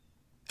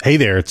Hey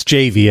there, it's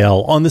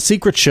JVL. On The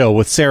Secret Show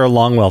with Sarah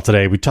Longwell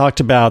today, we talked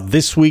about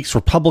this week's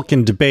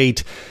Republican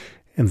debate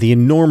and the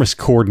enormous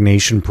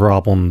coordination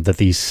problem that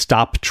the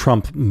Stop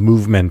Trump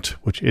movement,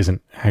 which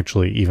isn't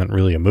actually even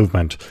really a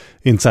movement,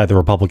 inside the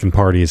Republican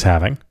Party is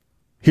having.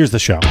 Here's the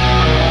show.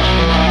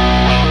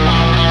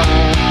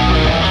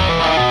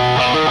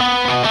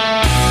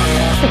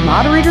 The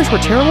moderators were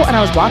terrible, and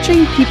I was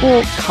watching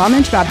people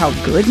comment about how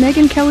good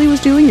Megyn Kelly was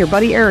doing. Your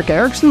buddy Eric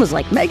Erickson was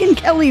like, Megyn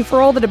Kelly for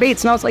all the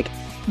debates, and I was like,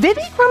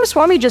 Vivek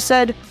Ramaswamy just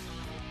said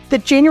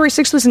that January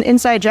 6th was an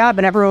inside job,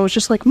 and everyone was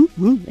just like,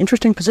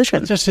 interesting position.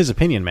 That's just his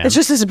opinion, man. It's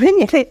just his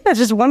opinion. That's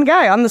just one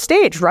guy on the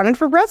stage running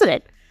for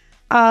president.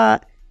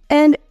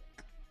 And,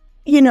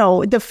 you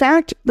know, the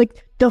fact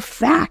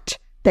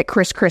that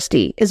Chris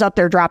Christie is up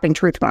there dropping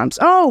truth bombs.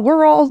 Oh,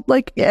 we're all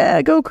like,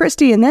 yeah, go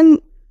Christie. And then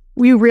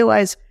we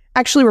realize,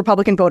 actually,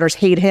 Republican voters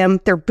hate him.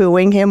 They're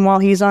booing him while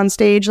he's on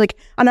stage. Like,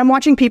 and I'm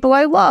watching people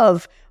I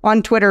love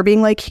on Twitter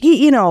being like,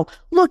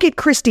 look at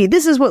Christie.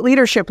 This is what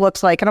leadership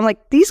looks like. And I'm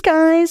like, these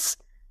guys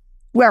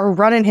are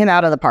running him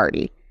out of the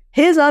party.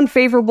 His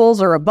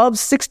unfavorables are above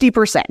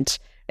 60%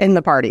 in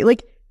the party.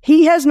 Like,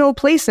 he has no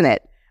place in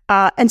it.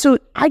 And so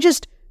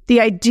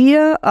the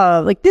idea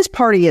of like, this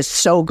party is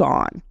so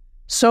gone.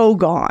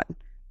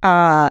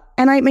 And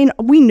I mean,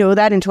 we know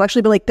that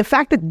intellectually, but like the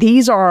fact that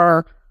these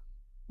are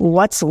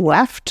what's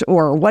left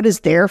or what is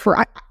there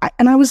for,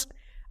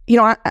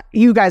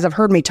 you guys have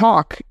heard me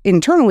talk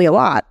internally a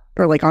lot,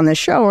 or like on this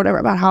show or whatever,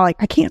 about how like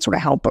I can't sort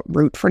of help but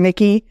root for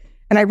Nikki.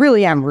 And I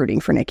really am rooting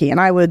for Nikki. And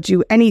I would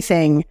do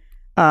anything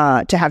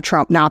to have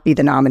Trump not be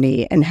the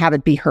nominee and have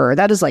it be her.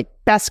 That is like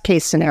best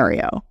case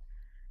scenario.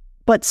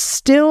 But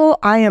still,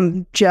 I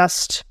am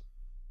just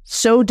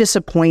so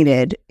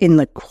disappointed in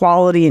the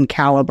quality and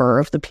caliber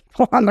of the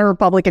people on the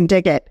Republican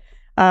ticket.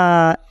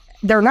 They're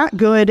not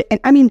good.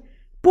 And I mean,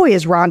 boy,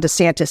 is Ron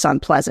DeSantis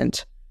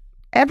unpleasant.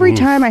 Every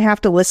time I have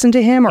to listen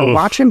to him or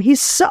watch him, he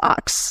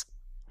sucks.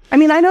 I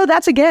mean, I know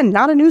that's, again,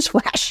 not a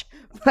newsflash,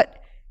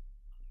 but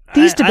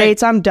these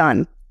debates, I'm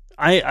done.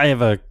 I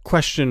have a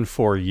question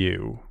for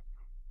you.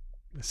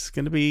 This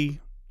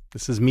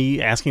is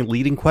me asking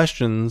leading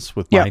questions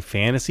with my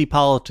fantasy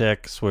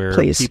politics, where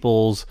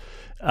people's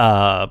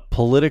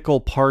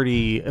political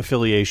party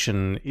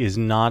affiliation is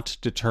not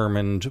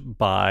determined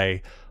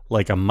by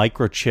like a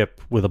microchip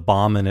with a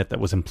bomb in it that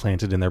was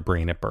implanted in their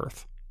brain at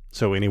birth.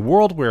 So in a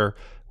world where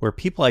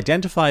people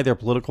identify their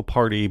political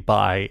party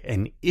by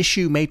an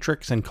issue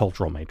matrix and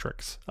cultural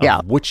matrix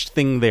of which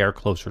thing they are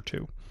closer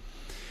to,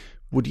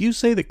 would you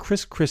say that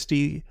Chris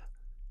Christie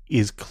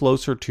is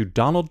closer to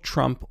Donald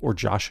Trump or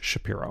Josh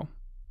Shapiro?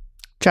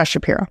 Josh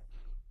Shapiro.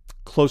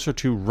 Closer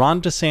to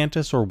Ron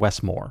DeSantis or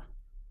Wes Moore?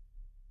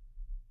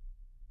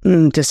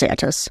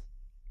 DeSantis.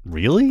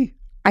 Really?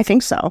 I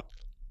think so.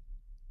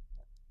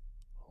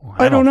 Well,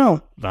 I don't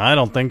know. I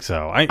don't think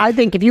so. I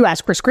think if you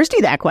ask Chris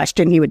Christie that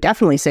question, he would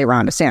definitely say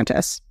Ron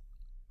DeSantis.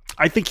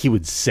 I think he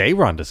would say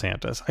Ron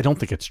DeSantis. I don't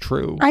think it's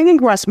true. I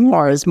think Wes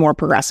Moore is more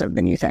progressive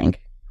than you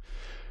think.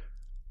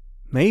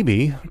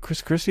 Maybe.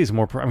 Chris Christie is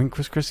more...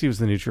 Chris Christie was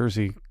the New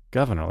Jersey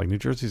governor. Like, New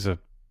Jersey's a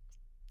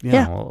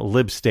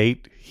lib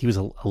state. He was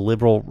a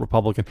liberal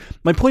Republican.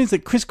 My point is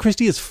that Chris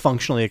Christie is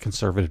functionally a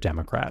conservative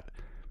Democrat.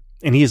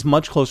 And he is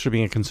much closer to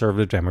being a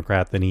conservative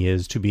Democrat than he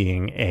is to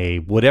being a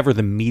whatever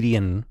the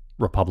median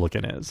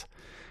Republican is.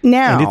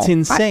 Now, and it's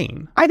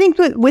insane. I think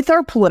that with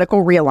our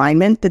political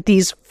realignment, that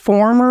these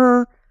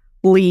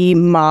formerly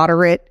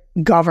moderate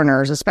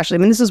governors, especially,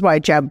 this is why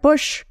Jeb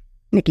Bush,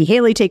 Nikki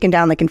Haley taking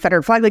down the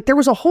Confederate flag, like there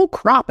was a whole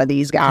crop of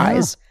these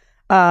guys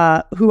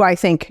who I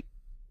think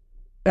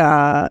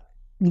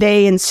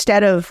they,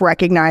 instead of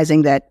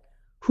recognizing that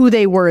who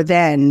they were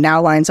then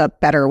now lines up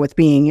better with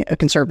being a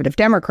conservative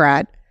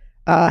Democrat,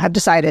 have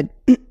decided,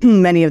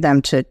 many of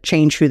them, to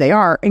change who they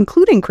are,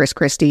 including Chris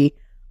Christie,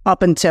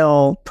 up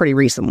until pretty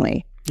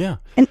recently. Yeah.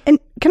 And can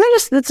I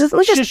let's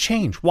just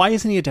change. Why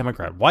isn't he a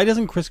Democrat? Why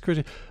doesn't Chris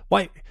Christie...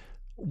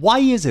 Why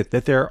is it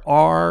that there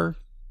are...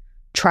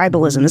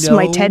 Tribalism. This is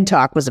what my TED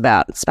Talk was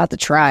about. It's about the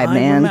tribe,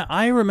 man.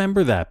 I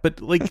remember that.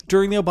 But like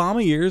during the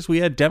Obama years, we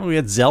had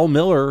Zell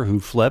Miller who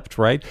flipped,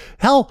 right?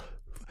 Hell,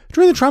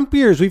 during the Trump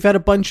years, we've had a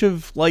bunch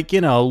of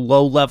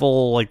low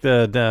level, like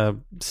the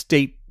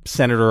state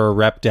senator or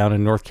rep down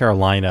in North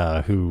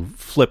Carolina who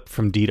flipped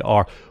from D to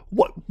R.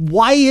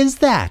 Why is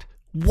that?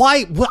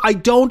 Why? I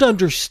don't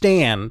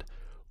understand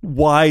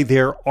why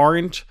there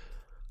aren't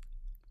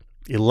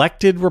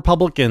elected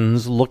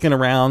Republicans looking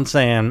around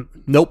saying,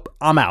 nope,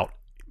 I'm out.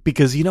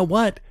 Because you know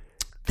what?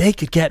 They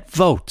could get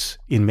votes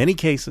in many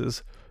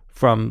cases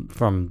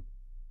from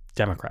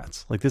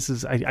Democrats. Like this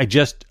is, I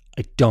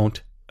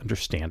don't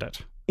understand it.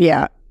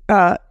 Yeah.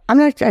 I'm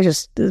not going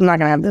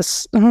to have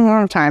this. I don't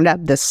have time to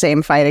have this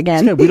same fight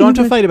again. We don't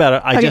have to fight about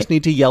it. I just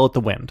need to yell at the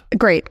wind.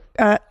 Great.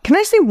 Can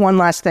I say one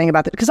last thing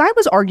about that? Because I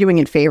was arguing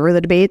in favor of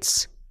the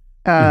debates.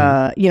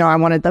 I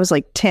was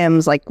like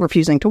Tim's like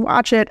refusing to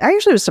watch it. I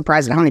actually was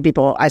surprised at how many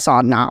people I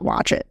saw not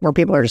watch it, where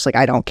people are just like,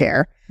 I don't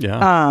care.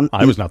 Yeah.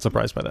 I was not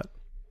surprised by that.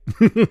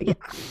 Yeah.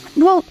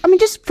 Well, I mean,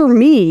 just for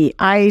me,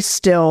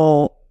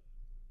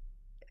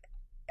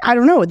 I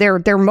don't know.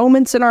 They're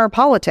moments in our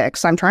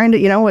politics. I'm trying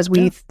to, as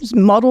we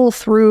muddle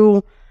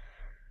through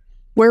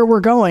where we're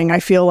going, I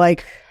feel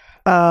like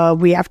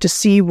we have to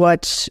see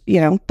what,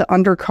 the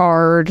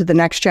undercard, the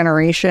next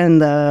generation,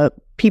 the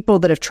people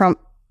that if Trump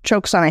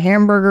chokes on a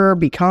hamburger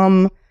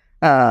become,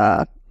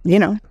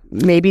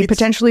 maybe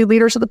potentially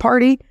leaders of the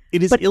party.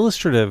 It is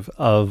illustrative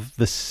of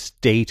the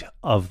state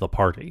of the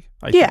party,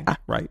 I think,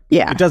 right?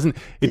 Yeah.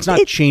 It's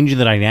not changing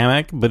the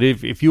dynamic, but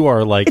if you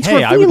are like, it's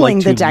hey, I would like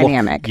to the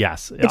dynamic.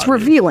 Yes. It's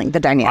revealing the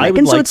dynamic. I would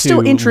and so like it's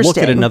still to interesting.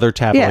 Look at another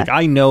tab. Yeah. Like,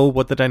 I know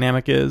what the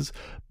dynamic is,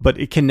 but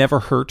it can never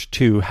hurt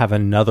to have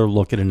another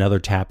look at another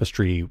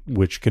tapestry,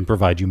 which can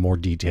provide you more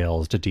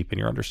details to deepen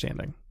your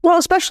understanding. Well,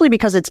 especially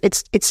because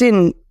it's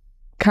in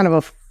kind of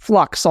a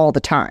flux all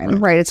the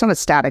time, right? It's not a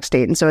static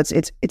state. And so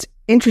it's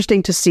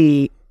interesting to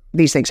see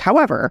these things.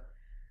 However,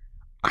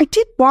 I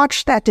did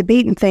watch that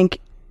debate and think,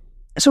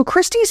 so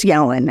Christie's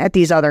yelling at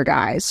these other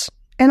guys,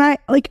 and I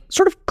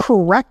sort of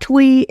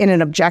correctly in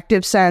an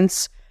objective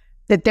sense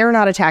that they're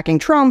not attacking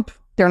Trump.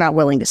 They're not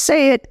willing to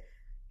say it.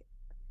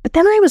 But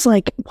then I was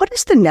like, what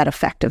is the net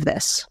effect of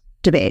this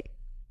debate?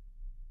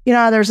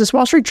 There's this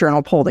Wall Street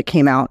Journal poll that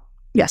came out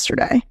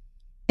yesterday,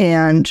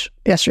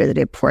 the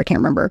day before, I can't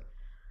remember.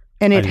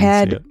 And it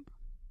had, it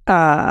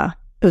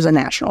was a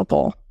national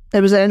poll.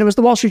 It was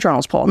the Wall Street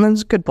Journal's poll, and then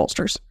it's good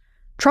pollsters.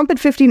 Trump at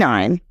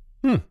 59.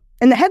 And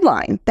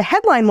the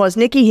headline was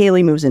Nikki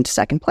Haley moves into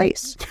second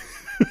place.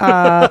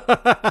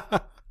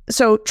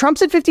 So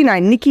Trump's at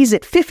 59, Nikki's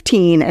at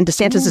 15, and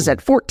DeSantis is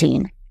at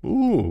 14.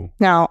 Ooh.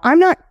 Now, I'm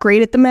not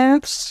great at the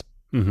maths,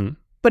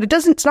 but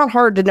it's not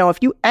hard to know if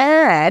you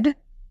add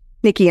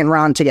Nikki and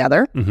Ron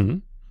together,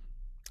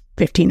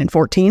 15 and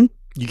 14.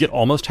 You get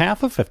almost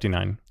half of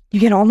 59. You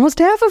get almost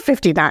half of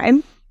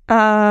 59.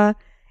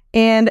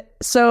 And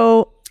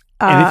so...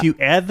 and if you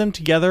add them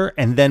together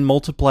and then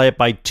multiply it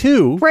by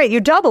 2... Right, you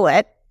double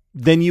it.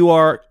 Then you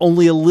are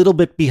only a little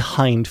bit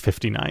behind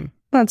 59.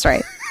 That's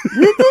right.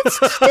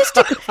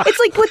 It's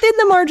like within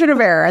the margin of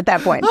error at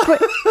that point.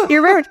 But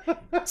you're right.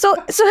 So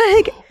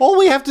all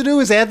we have to do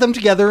is add them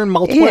together and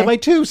multiply by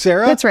 2,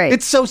 Sarah. That's right.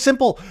 It's so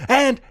simple.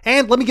 And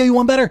let me give you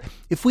one better.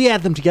 If we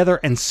add them together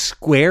and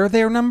square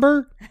their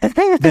number,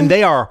 then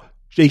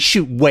they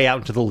shoot way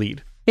out into the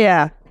lead.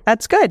 Yeah,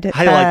 that's good.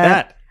 How do you like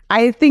that?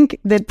 I think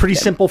that pretty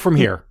simple from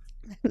here.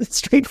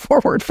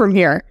 Straightforward from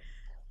here.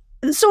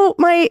 So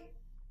my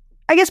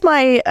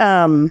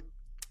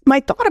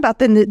thought about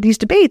these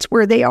debates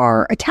where they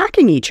are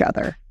attacking each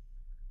other,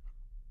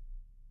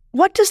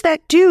 what does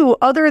that do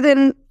other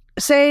than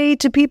say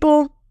to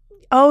people,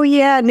 oh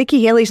yeah,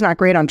 Nikki Haley's not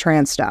great on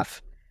trans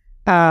stuff.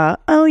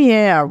 Oh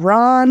yeah,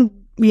 Ron,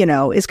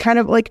 is kind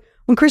of like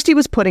when Christie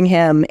was putting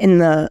him in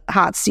the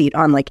hot seat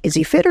on is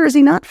he fit or is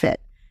he not fit?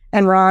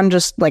 And Ron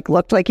just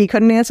looked like he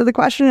couldn't answer the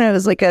question. And it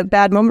was a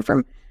bad moment for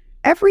him.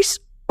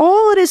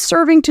 All it is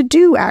serving to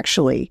do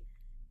actually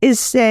is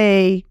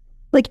say,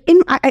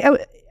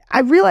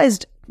 I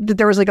realized that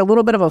there was a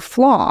little bit of a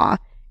flaw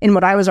in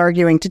what I was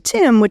arguing to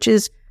Tim, which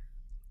is,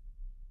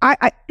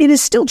 it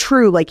is still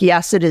true.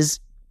 Yes, it is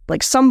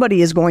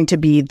somebody is going to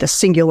be the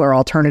singular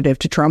alternative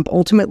to Trump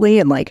ultimately.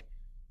 And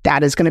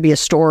that is going to be a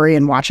story,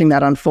 and watching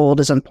that unfold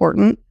is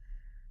important.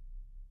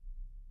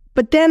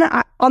 But then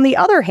on the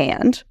other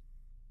hand,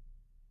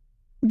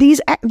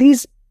 these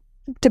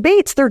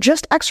debates, they're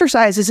just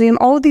exercises in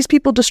all of these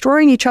people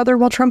destroying each other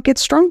while Trump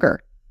gets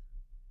stronger.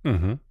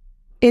 In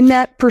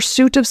that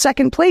pursuit of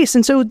second place.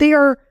 And so they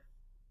are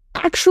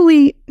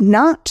actually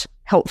not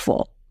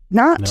helpful,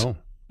 not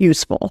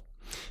useful.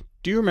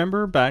 Do you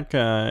remember back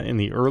in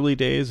the early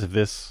days of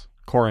this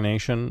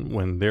coronation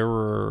when there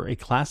were a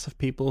class of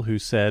people who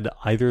said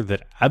either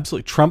that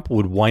absolutely Trump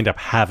would wind up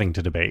having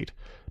to debate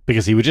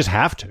because he would just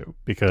have to?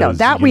 Because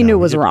we knew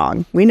was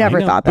wrong. We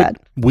never thought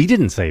that. We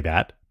didn't say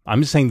that.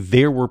 I'm just saying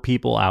there were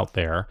people out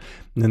there.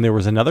 And then there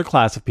was another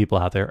class of people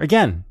out there,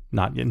 again,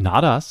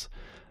 not us,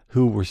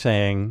 who were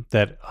saying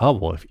that,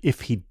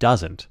 if he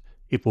doesn't,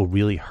 it will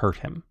really hurt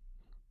him.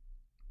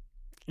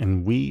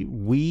 And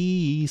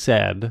we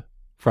said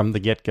from the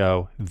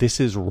get-go, this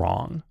is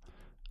wrong.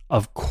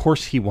 Of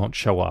course he won't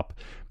show up.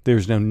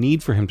 There's no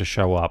need for him to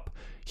show up.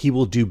 He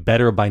will do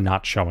better by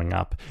not showing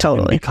up.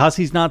 Totally. And because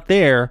he's not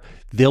there,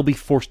 they'll be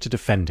forced to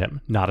defend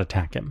him, not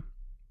attack him.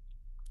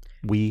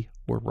 We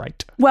were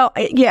right. Well,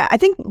 yeah, I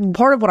think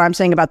part of what I'm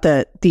saying about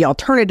the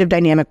alternative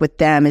dynamic with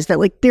them is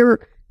that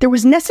there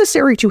was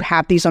necessary to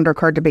have these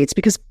undercard debates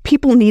because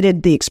people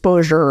needed the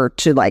exposure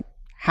to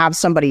have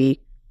somebody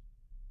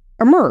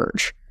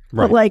emerge.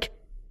 Right. But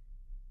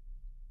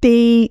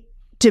they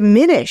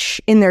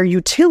diminish in their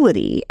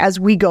utility as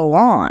we go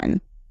on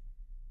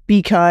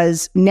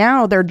because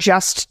now they're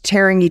just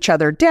tearing each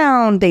other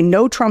down. They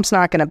know Trump's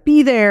not going to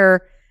be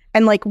there.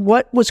 And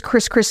what was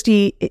Chris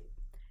Christie?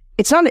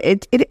 It's not,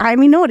 it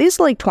is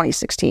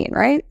 2016,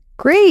 right?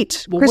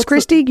 Great. Well, Chris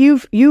Christie,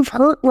 you've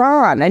hurt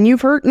Ron and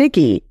you've hurt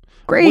Nikki.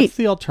 Great. What's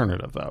the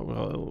alternative, though?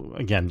 Well,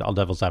 again, I'll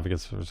devil's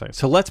advocate for a second.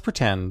 So let's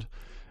pretend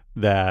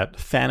that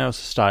Thanos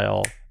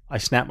style, I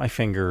snap my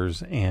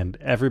fingers and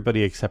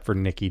everybody except for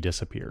Nikki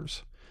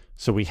disappears.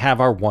 So we have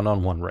our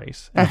one-on-one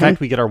race. In fact,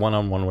 we get our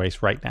one-on-one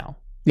race right now.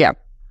 Yeah.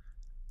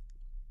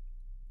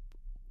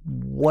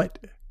 What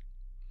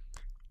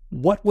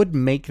would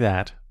make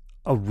that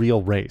a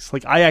real race?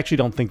 Like, I actually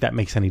don't think that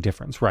makes any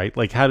difference, right?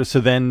 Like,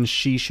 so then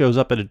she shows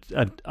up at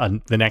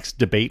the next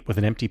debate with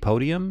an empty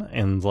podium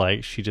and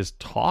like she just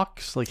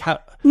talks? Like,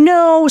 how?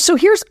 No, so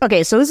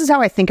so this is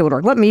how I think it would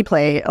work. Let me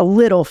play a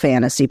little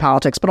fantasy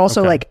politics, but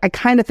also like I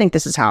kind of think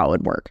this is how it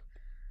would work.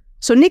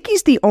 So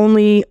Nikki's the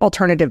only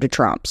alternative to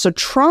Trump. So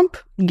Trump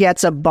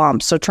gets a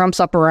bump. So Trump's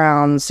up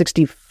around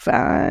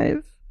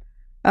 65.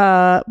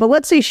 But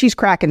let's say she's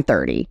cracking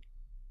 30.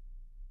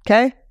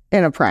 Okay?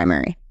 In a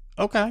primary.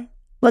 Okay.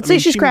 Let's say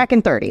she's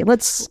cracking 30.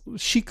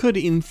 She could,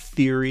 in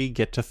theory,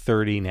 get to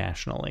 30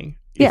 nationally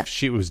if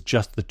she was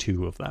just the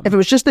two of them. If it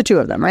was just the two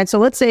of them, right? So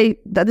let's say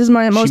that is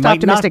my most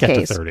optimistic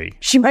case. To 30.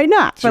 She might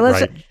not.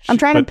 But I'm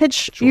trying to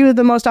pitch you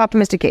the most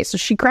optimistic case. So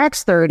she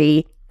cracks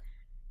 30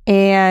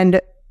 and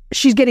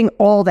she's getting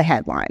all the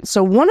headlines.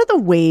 So one of the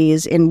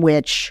ways in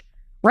which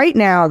right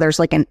now there's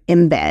like an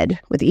embed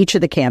with each of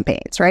the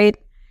campaigns, right?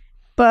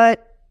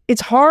 But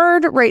it's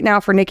hard right now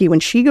for Nikki when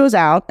she goes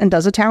out and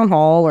does a town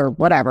hall or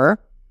whatever.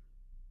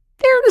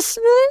 There's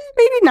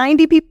maybe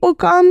 90 people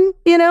come,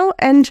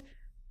 and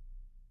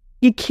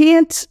you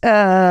can't, she's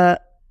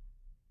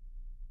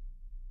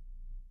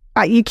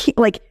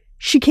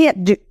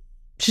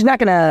not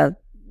going to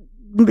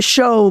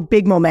show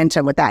big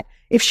momentum with that.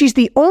 If she's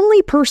the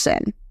only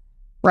person,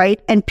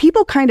 right, and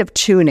people kind of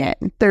tune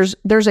in, there's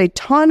a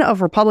ton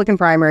of Republican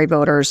primary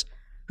voters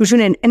who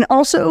tune in. And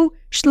also,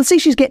 let's say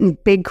she's getting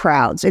big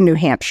crowds in New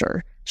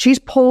Hampshire. She's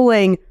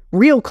polling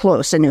real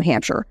close in New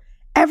Hampshire.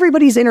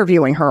 Everybody's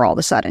interviewing her all of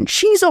a sudden.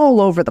 She's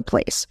all over the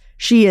place.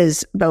 She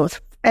is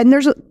both. And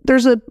there's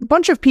a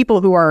bunch of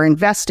people who are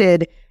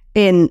invested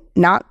in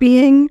not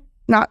being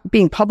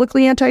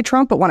publicly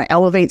anti-Trump, but want to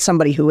elevate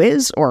somebody who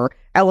is, or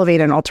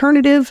elevate an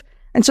alternative.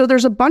 And so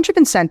there's a bunch of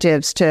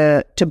incentives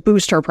to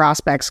boost her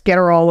prospects, get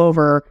her all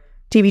over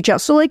TV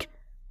channels. So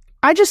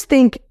I just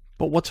think.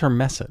 But what's her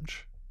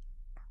message?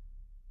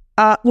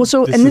 This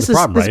is the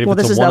problem, right?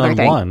 This is the other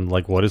thing.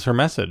 Like, what is her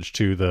message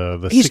to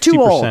the He's 60% too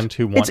old.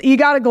 Who want? You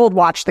got to gold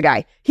watch the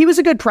guy. He was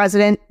a good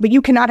president, but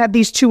you cannot have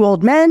these two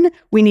old men.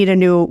 We need a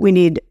new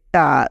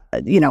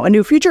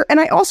future. And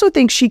I also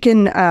think she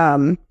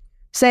can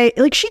say,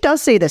 like, she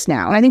does say this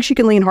now, and I think she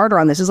can lean harder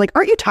on this. Is like,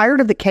 aren't you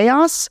tired of the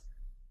chaos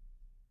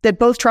that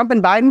both Trump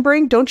and Biden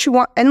bring? Don't you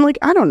want? And like,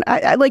 I don't.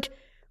 I like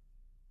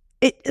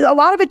it. A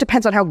lot of it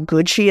depends on how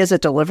good she is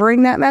at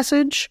delivering that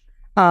message.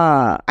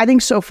 I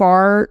think so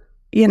far,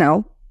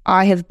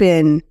 I have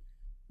been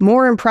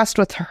more impressed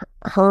with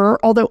her,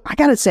 although I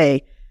gotta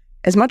say,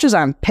 as much as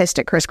I'm pissed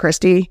at Chris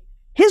Christie,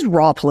 his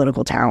raw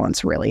political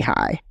talent's really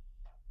high.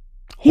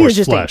 He Horse is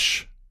just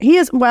flesh.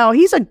 He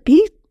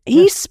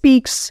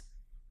speaks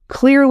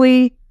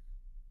clearly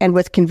and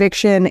with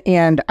conviction,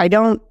 and I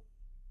don't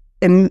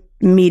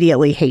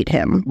immediately hate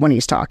him when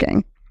he's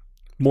talking.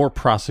 More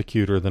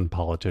prosecutor than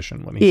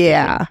politician when he's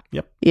talking.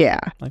 Yep. Yeah.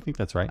 I think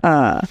that's right.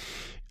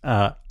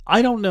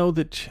 I don't know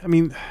that. I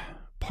mean,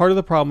 part of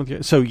the problem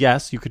with so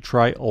yes, you could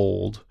try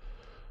old,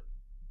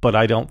 but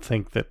I don't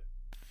think that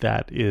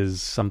is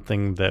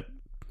something that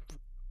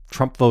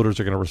Trump voters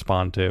are going to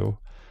respond to.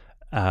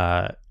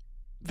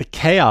 The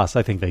chaos,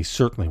 I think they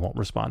certainly won't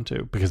respond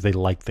to because they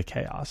like the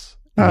chaos.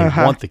 And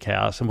they want the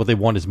chaos, and what they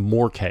want is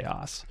more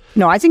chaos.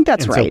 No, I think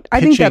that's right.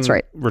 I think that's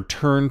right.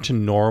 Return to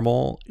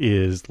normal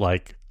is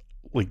like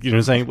you know what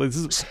I'm saying? This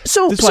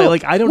is why,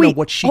 I don't know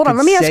what she hold on,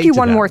 let me ask you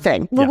one more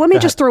thing. Well, let me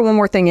just throw one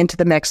more thing into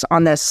the mix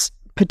on this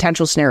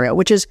potential scenario,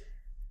 which is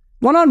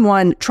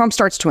one-on-one, Trump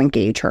starts to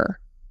engage her.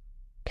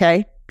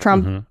 Okay?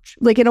 Trump,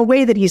 like in a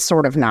way that he's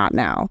sort of not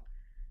now.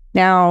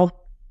 Now,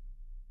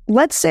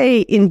 let's say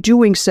in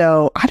doing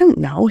so, I don't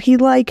know,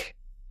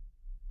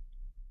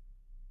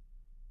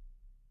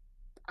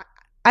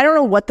 I don't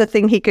know what the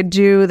thing he could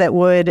do that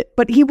would,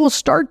 but he will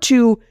start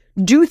to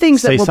do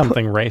things say that will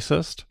something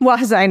racist. Well,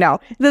 as I know,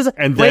 there's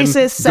and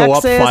racist, then go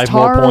sexist, up 5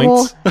 horrible.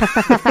 more points.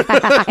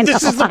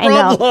 This is the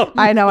problem.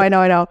 I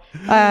know.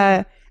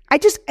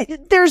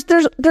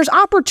 There's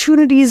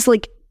opportunities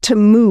to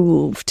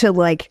move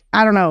to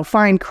I don't know,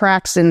 find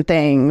cracks in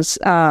things.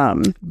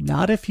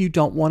 Not if you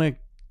don't want to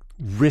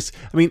risk.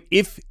 I mean,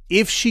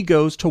 if she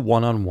goes to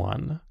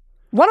one-on-one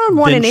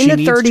and in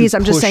the 30s,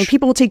 I'm just saying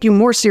people will take you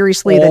more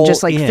seriously than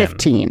just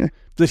 15.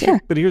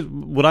 But here's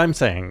what I'm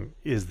saying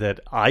is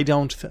that I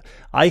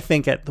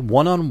think at the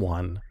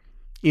one-on-one,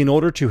 in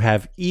order to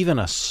have even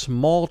a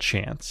small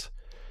chance,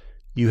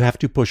 you have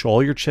to push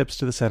all your chips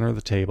to the center of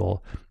the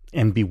table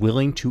and be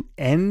willing to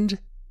end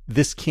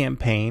this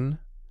campaign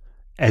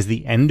as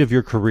the end of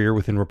your career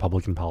within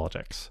Republican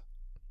politics.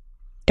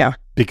 Yeah.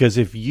 Because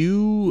if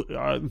you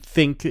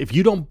if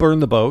you don't burn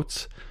the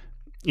boats,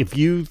 if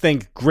you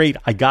think, great,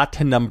 I got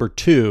to number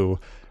 2,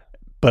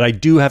 but I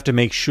do have to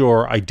make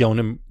sure I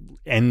don't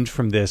end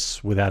from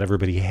this without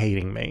everybody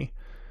hating me,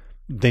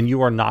 then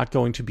you are not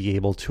going to be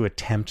able to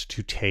attempt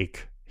to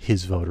take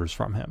his voters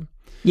from him.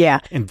 Yeah.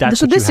 And that's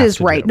so what this you have is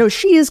to right. do. No,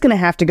 she is going to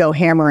have to go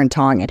hammer and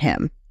tong at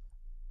him.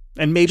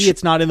 And maybe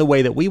it's not in the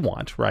way that we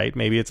want, right?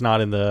 Maybe it's not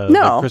in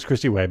the Chris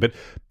Christie way,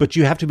 but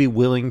you have to be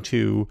willing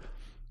to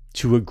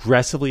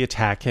aggressively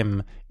attack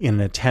him in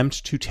an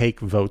attempt to take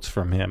votes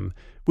from him,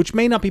 which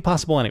may not be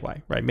possible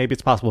anyway, right? Maybe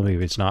it's possible,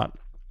 maybe it's not.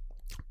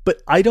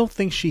 But I don't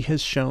think she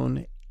has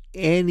shown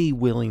any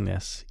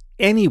willingness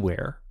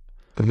anywhere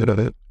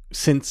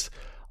since,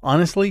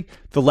 honestly,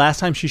 the last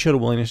time she showed a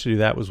willingness to do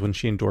that was when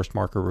she endorsed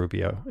Marco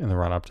Rubio in the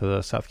run-up to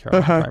the South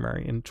Carolina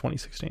primary in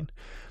 2016.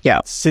 Yeah.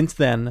 Since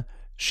then,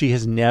 she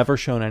has never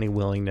shown any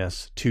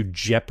willingness to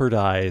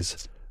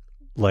jeopardize,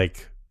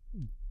 like,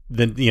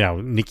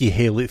 Nikki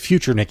Haley,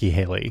 future Nikki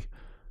Haley,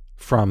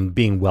 from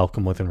being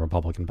welcome within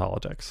Republican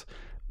politics.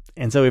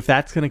 And so if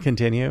that's going to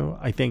continue,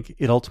 I think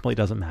it ultimately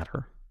doesn't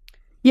matter.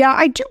 Yeah,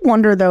 I do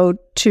wonder, though,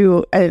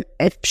 too,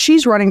 if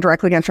she's running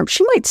directly against Trump,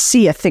 she might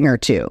see a thing or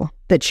two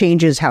that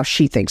changes how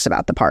she thinks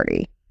about the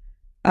party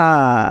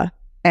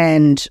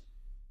and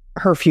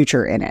her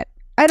future in it.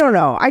 I don't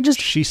know.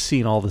 She's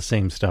seen all the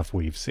same stuff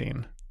we've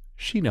seen.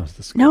 She knows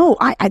the score. No,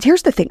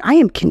 here's the thing. I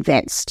am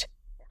convinced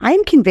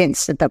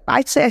that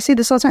I say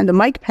this all the time, the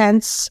Mike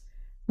Pence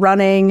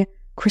running,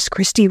 Chris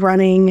Christie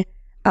running.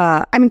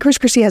 Chris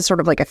Christie has sort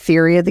of like a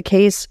theory of the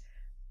case,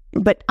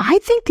 but I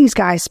think these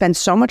guys spend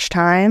so much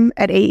time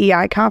at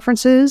AEI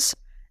conferences,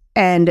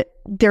 and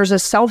there's a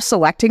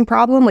self-selecting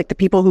problem. Like, the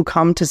people who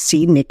come to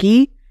see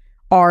Nikki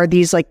are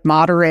these like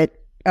moderate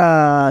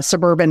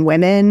suburban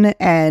women,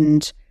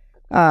 and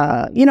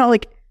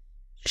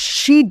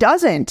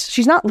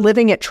she's not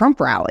living at Trump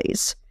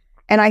rallies,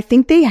 and I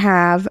think they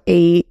have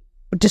a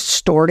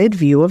distorted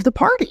view of the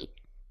party.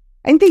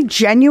 I think they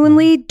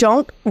genuinely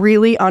don't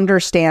really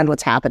understand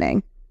what's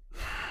happening.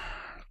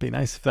 Be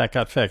nice if that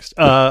got fixed.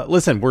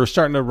 Listen, we're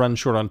starting to run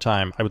short on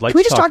time. I would like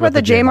to talk about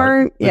the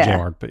J-Mart.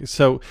 J-Mart piece.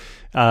 So,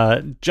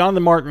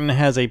 Jonathan Martin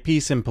has a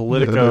piece in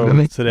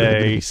Politico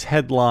today. He's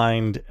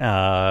headlined,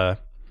 "Where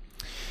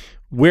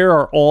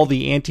are all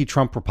the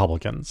anti-Trump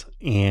Republicans?"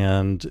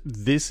 And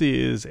this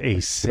is a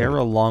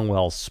Sarah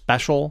Longwell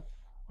special.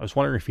 I was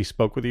wondering if he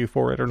spoke with you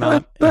for it or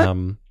not,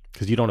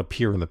 because you don't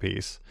appear in the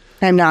piece.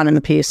 I'm not in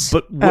the piece.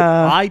 But what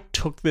I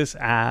took this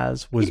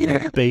as was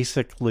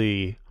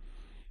basically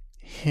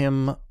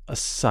him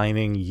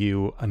assigning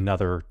you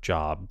another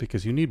job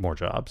because you need more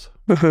jobs.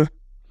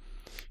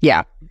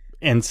 Yeah.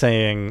 And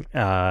saying,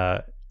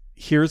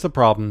 here's the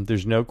problem.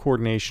 There's no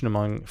coordination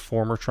among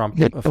former Trump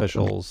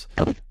officials.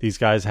 These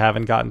guys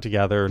haven't gotten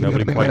together.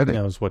 Nobody quite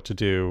knows what to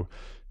do,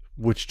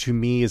 which to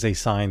me is a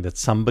sign that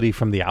somebody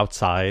from the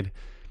outside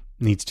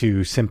needs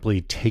to simply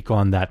take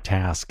on that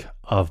task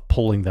of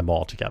pulling them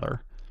all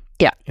together.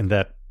 Yeah. And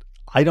that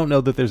I don't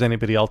know that there's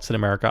anybody else in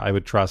America I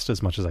would trust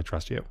as much as I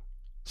trust you.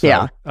 So,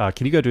 yeah.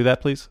 Can you go do that,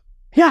 please?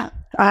 Yeah.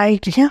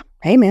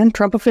 Hey, man,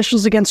 Trump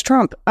officials against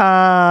Trump.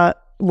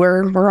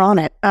 We're on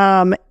it.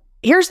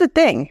 Here's the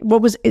thing.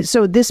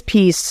 This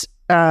piece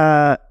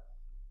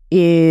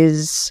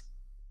is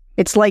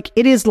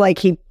like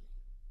he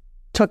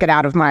took it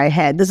out of my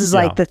head. This is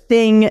like the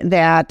thing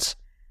that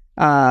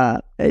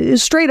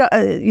straight up,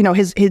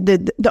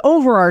 the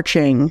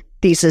overarching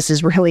thesis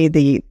is really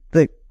the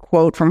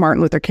quote from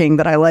Martin Luther King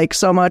that I like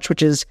so much,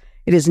 which is,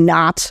 "It is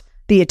not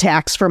the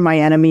attacks from my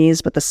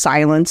enemies, but the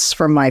silence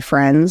from my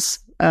friends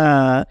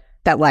that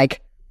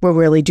will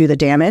really do the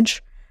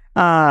damage."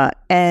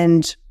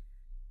 And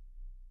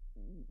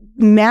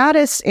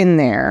Mattis in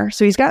there,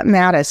 so he's got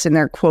Mattis in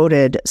there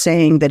quoted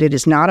saying that it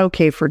is not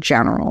okay for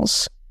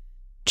generals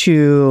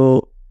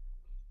to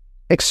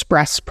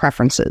express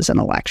preferences in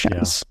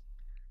elections.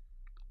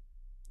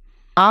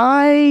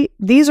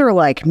 These are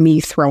like me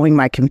throwing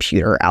my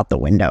computer out the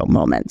window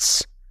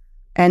moments.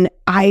 And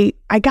I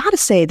gotta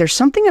say, there's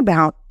something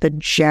about the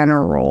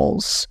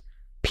generals,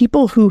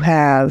 people who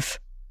have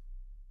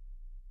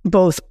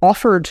both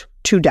offered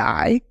to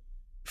die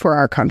for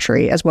our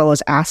country as well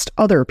as asked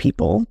other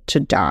people to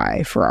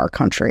die for our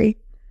country,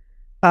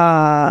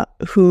 for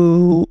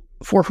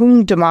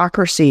whom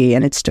democracy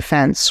and its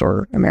defense,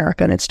 or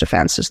America and its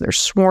defense, is their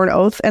sworn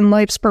oath and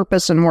life's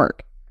purpose and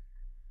work,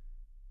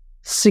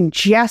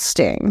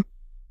 suggesting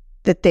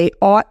that they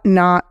ought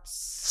not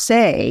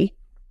say,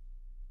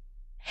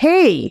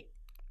 "Hey,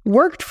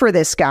 worked for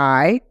this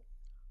guy,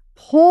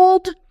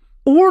 pulled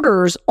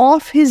orders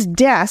off his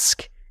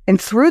desk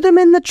and threw them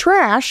in the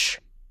trash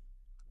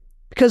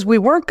because we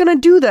weren't going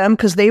to do them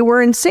because they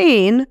were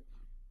insane."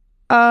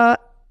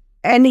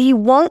 And he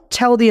won't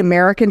tell the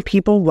American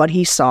people what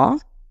he saw.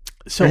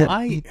 So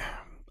I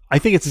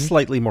think it's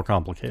slightly more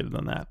complicated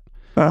than that.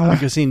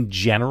 Because in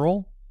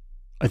general,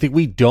 I think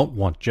we don't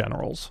want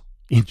generals.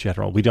 In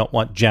general, we don't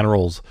want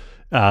generals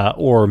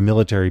or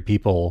military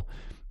people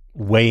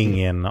weighing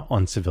in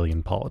on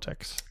civilian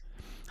politics.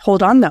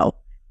 Hold on, though.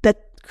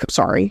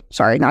 Sorry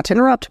not to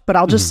interrupt, but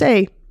I'll just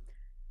say,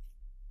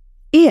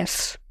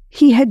 if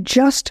he had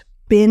just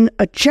been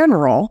a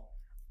general,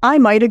 I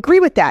might agree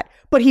with that.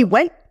 But he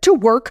went to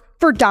work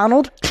for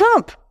Donald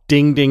Trump.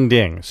 Ding, ding,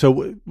 ding.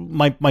 So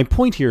my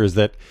point here is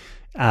that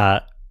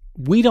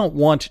we don't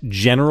want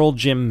General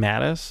Jim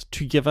Mattis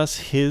to give us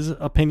his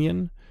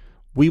opinion.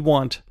 We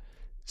want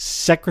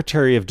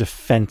Secretary of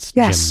Defense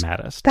Yes, Jim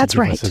Mattis to that's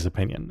give right. us his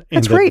opinion.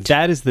 That's and right.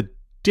 That is the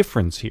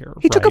difference here.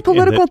 He took a right? And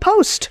political that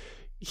post.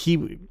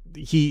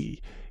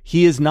 He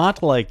is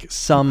not like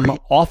some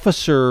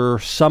officer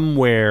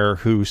somewhere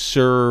who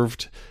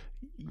served,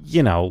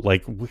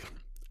 like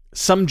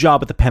some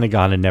job at the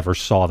Pentagon and never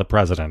saw the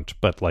president,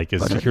 but like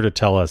is here to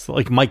tell us,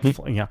 like Mike.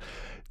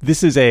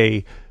 This is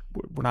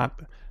we're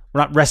not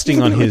resting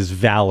on his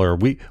valor.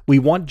 We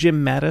want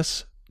Jim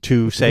Mattis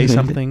to say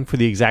something for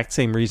the exact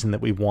same reason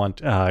that we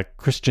want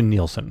Christian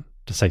Nielsen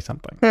to say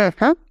something.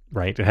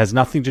 Right? It has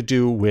nothing to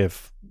do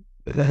with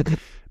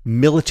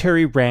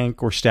military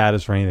rank or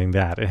status or anything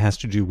that. It has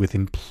to do with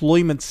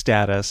employment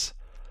status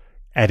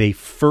at a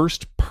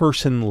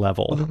first-person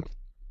level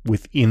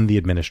within the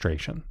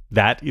administration.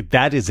 That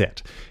is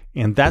it.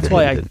 And that's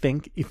why I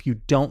think if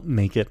you don't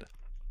make it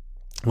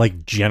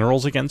like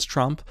generals against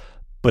Trump,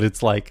 but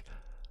it's like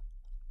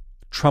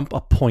Trump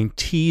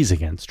appointees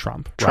against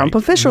Trump. Trump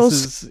right?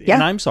 officials.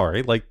 And I'm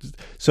sorry.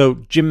 So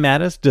Jim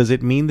Mattis, does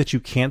it mean that you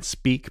can't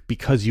speak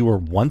because you were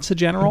once a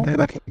general?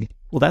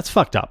 Well, that's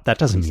fucked up. That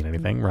doesn't mean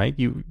anything, right?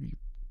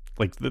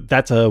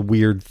 That's a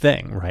weird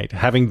thing, right?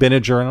 Having been a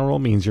general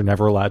means you're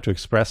never allowed to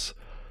express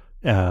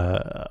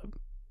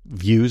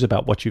views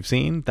about what you've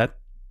seen. That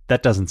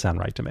doesn't sound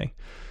right to me.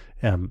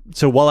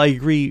 So while I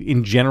agree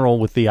in general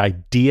with the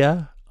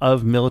idea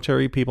of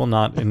military people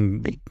not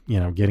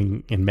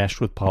getting enmeshed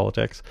with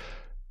politics,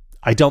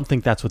 I don't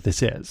think that's what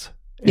this is.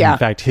 Yeah. In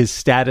fact, his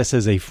status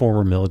as a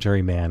former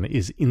military man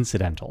is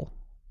incidental.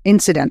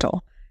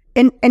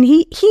 And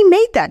he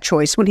made that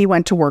choice when he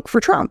went to work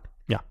for Trump.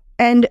 Yeah.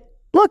 And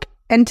look,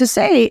 and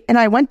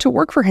I went to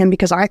work for him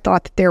because I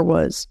thought that there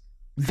was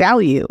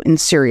value in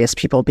serious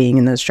people being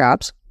in those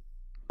jobs.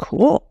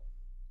 Cool.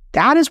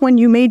 That is when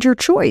you made your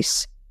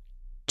choice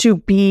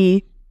to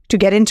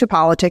get into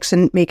politics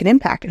and make an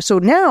impact. So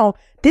now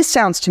this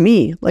sounds to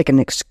me like an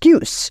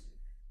excuse.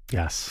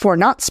 Yes. For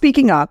not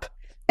speaking up.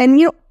 And,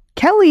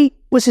 Kelly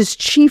was his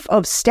chief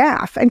of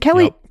staff. And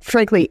Kelly,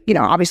 frankly,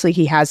 obviously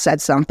he has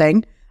said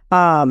something.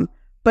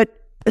 But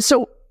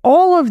so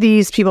all of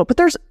these people, but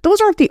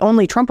those aren't the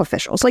only Trump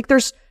officials. Like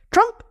there's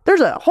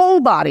a whole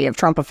body of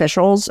Trump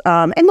officials.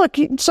 And look,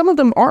 some of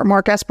them are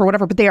Mark Esper or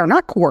whatever, but they are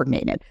not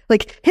coordinated.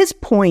 Like his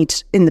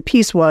point in the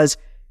piece was,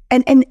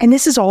 and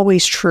this is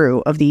always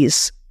true of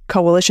these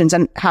coalitions,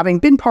 and having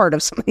been part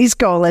of some of these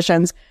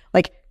coalitions,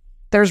 like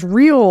there's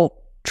real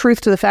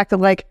truth to the fact that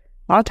like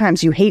a lot of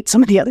times you hate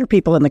some of the other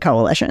people in the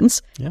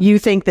coalitions. Yeah. You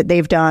think that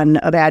they've done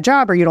a bad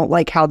job, or you don't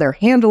like how they're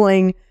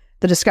handling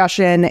the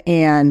discussion.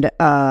 And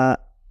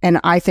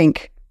I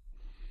think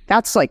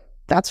that's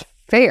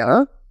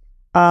fair.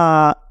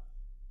 But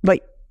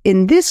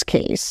in this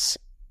case,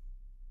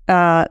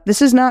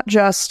 this is not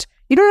just,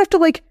 you don't have to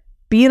like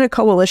be in a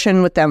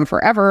coalition with them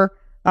forever.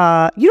 You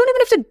don't even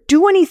have to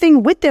do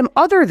anything with them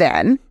other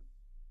than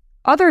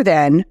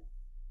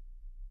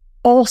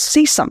all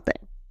say something.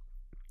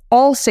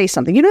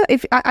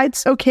 If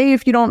it's okay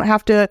if you don't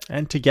have to.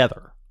 And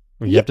together.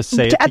 You have to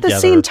say it at together, the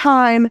same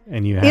time,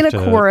 and you have in a to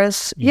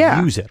chorus.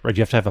 Yeah. Use it, right?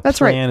 You have to have a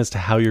plan as to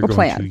how you're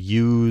going to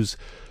use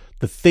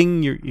the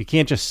thing. You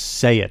can't just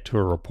say it to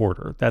a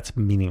reporter. That's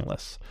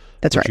meaningless.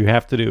 That's right. What you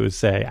have to do is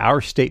say,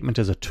 our statement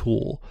is a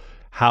tool.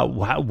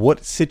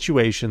 What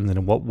situations and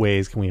in what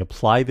ways can we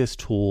apply this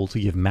tool to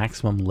give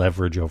maximum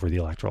leverage over the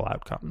electoral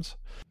outcomes?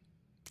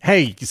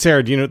 Hey,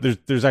 Sarah, do you know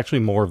there's actually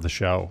more of the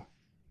show?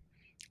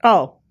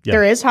 Oh, yeah.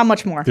 There is? How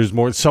much more? There's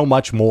more, so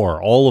much more.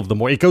 All of the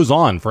more. It goes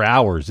on for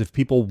hours. If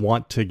people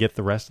want to get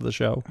the rest of the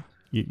show,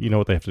 you know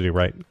what they have to do,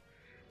 right?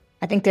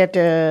 I think they have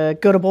to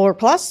go to Bulwark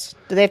Plus.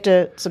 Do they have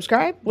to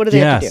subscribe? What do they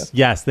have to do?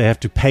 Yes, they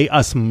have to pay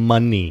us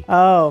money.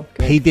 Oh,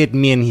 good. Pay that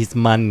man his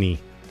money.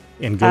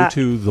 And go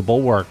to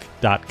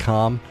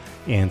thebulwark.com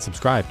and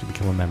subscribe to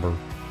become a member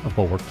of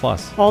Bulwark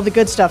Plus. All the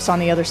good stuff's on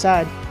the other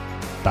side.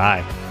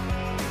 Bye.